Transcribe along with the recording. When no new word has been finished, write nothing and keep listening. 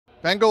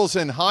Bengals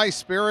in high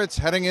spirits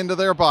heading into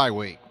their bye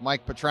week.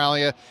 Mike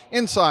Petraglia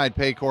inside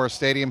Paycor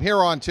Stadium. Here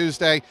on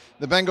Tuesday,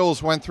 the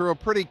Bengals went through a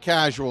pretty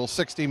casual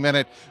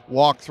 60-minute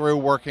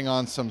walkthrough, working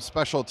on some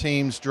special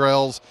teams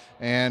drills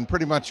and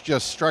pretty much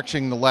just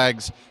stretching the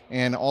legs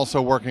and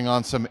also working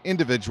on some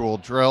individual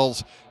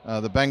drills.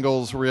 The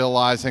Bengals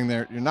realizing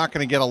that you're not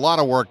going to get a lot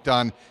of work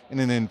done in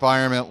an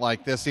environment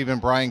like this. Even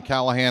Brian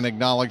Callahan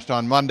acknowledged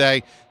on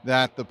Monday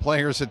that the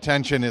players'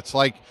 attention, it's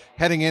like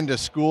heading into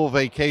school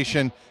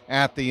vacation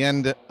at the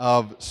end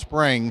of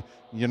spring.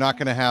 You're not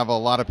going to have a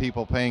lot of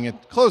people paying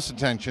close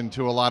attention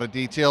to a lot of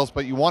details,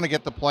 but you want to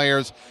get the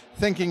players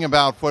thinking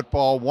about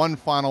football one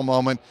final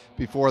moment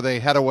before they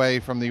head away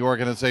from the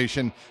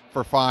organization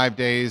for 5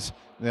 days.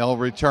 They'll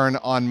return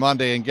on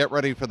Monday and get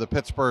ready for the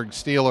Pittsburgh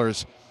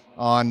Steelers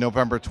on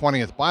November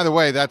 20th. By the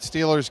way, that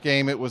Steelers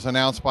game, it was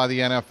announced by the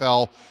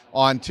NFL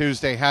on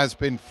Tuesday, has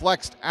been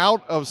flexed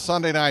out of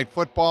Sunday Night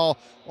Football.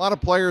 A lot of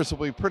players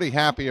will be pretty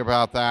happy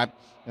about that.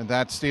 And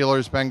that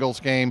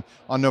Steelers-Bengals game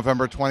on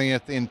November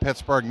 20th in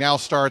Pittsburgh now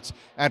starts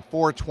at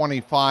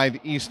 4:25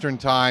 Eastern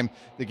Time.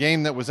 The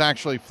game that was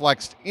actually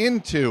flexed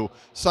into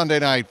Sunday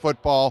Night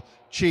Football,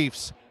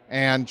 Chiefs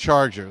and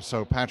Chargers.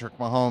 So Patrick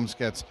Mahomes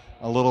gets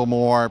a little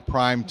more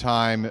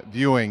primetime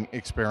viewing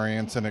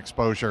experience and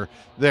exposure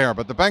there.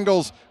 But the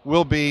Bengals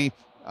will be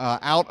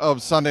out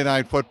of Sunday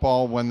Night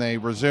Football when they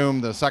resume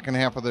the second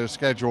half of their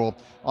schedule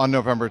on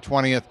November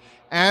 20th.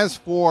 As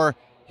for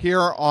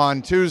here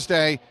on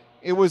Tuesday,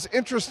 it was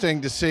interesting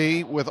to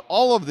see, with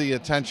all of the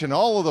attention,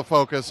 all of the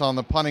focus on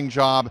the punting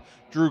job,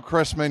 Drew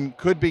Chrisman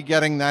could be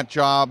getting that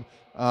job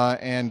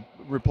and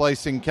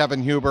replacing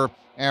Kevin Huber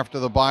after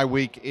the bye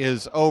week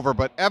is over.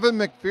 But Evan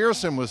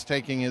McPherson was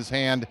taking his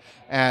hand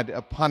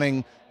at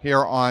punting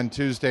here on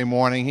Tuesday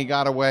morning. He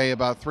got away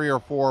about 3 or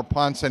 4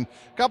 punts, and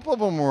a couple of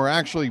them were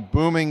actually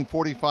booming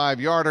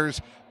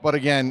 45-yarders. But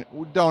again,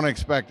 don't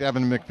expect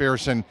Evan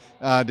McPherson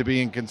to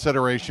be in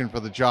consideration for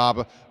the job.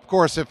 Of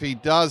course, if he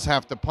does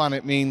have to punt,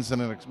 it means that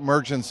an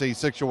emergency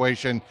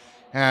situation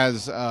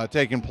has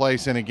taken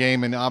place in a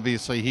game, and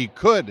obviously he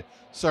could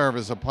serve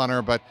as a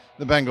punter, but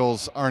the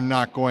Bengals are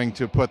not going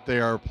to put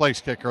their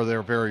place kicker,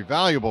 their very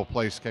valuable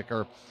place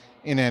kicker,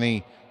 in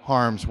any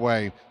harm's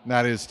way.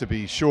 That is to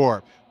be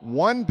sure.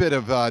 One bit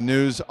of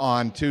news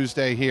on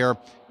Tuesday here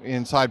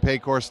inside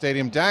Paycor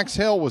Stadium. Dax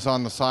Hill was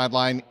on the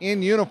sideline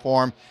in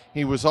uniform.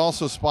 He was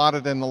also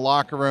spotted in the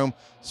locker room,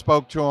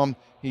 spoke to him.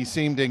 He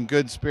seemed in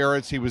good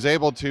spirits. He was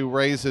able to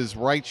raise his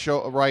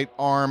right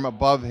arm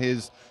above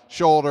his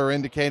shoulder,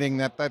 indicating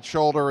that that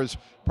shoulder is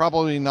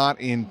probably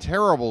not in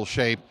terrible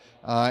shape.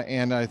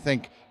 And I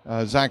think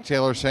Zach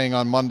Taylor saying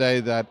on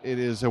Monday that it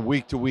is a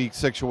week-to-week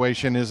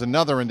situation is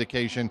another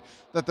indication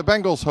that the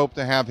Bengals hope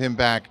to have him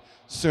back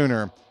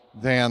sooner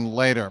than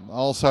later.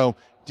 Also,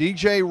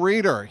 DJ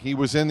Reader, he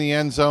was in the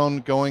end zone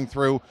going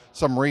through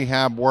some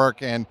rehab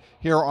work, and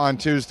here on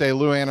Tuesday,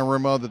 Lou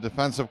Anarumo, the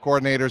defensive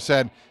coordinator,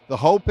 said the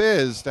hope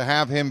is to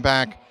have him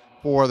back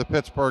for the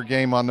Pittsburgh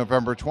game on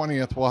November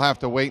 20th. We'll have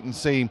to wait and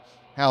see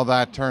how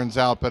that turns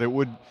out, but it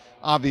would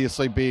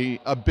obviously be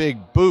a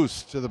big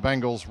boost to the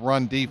Bengals'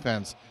 run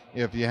defense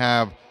if you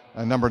have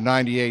number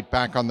 98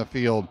 back on the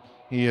field.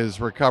 He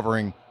is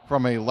recovering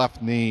from a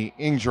left knee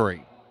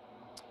injury.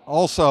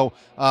 Also,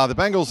 the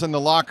Bengals in the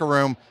locker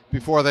room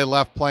before they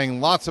left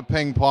playing lots of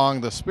ping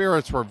pong. The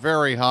spirits were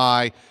very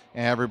high,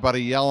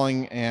 everybody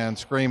yelling and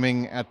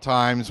screaming at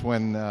times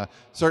when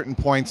certain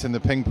points in the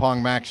ping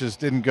pong matches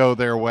didn't go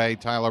their way.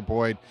 Tyler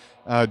Boyd,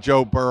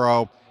 Joe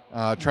Burrow,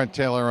 Trent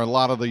Taylor, and a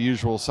lot of the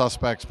usual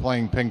suspects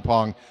playing ping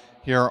pong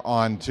here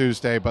on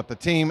Tuesday. But the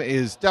team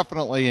is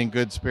definitely in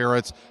good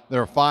spirits.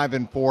 They're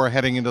 5-4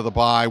 heading into the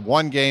bye,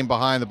 one game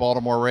behind the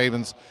Baltimore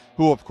Ravens,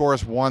 who of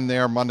course won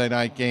their Monday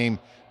night game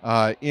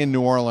in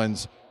New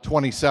Orleans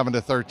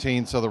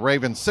 27-13. So the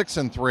Ravens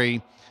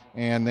 6-3,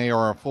 and they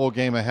are a full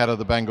game ahead of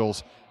the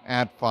Bengals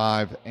at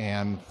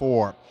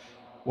 5-4.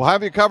 We'll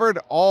have you covered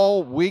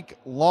all week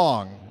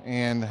long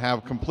and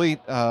have complete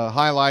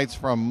highlights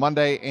from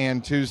Monday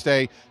and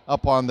Tuesday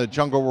up on the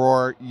Jungle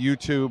Roar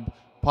YouTube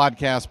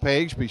podcast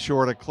page. Be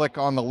sure to click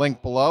on the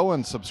link below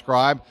and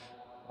subscribe.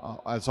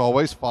 As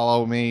always,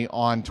 follow me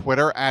on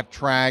Twitter at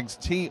Trags,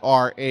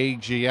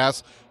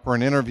 Trags, for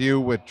an interview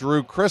with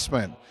Drew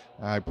Chrisman.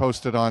 I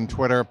posted on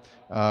Twitter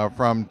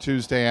from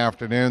Tuesday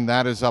afternoon.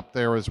 That is up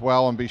there as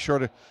well. And be sure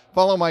to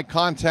follow my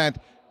content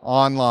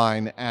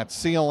online at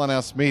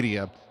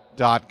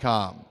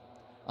clnsmedia.com.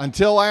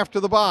 Until after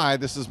the bye,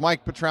 this is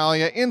Mike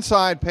Petraglia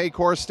inside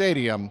Paycor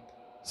Stadium,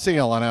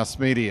 CLNS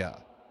Media.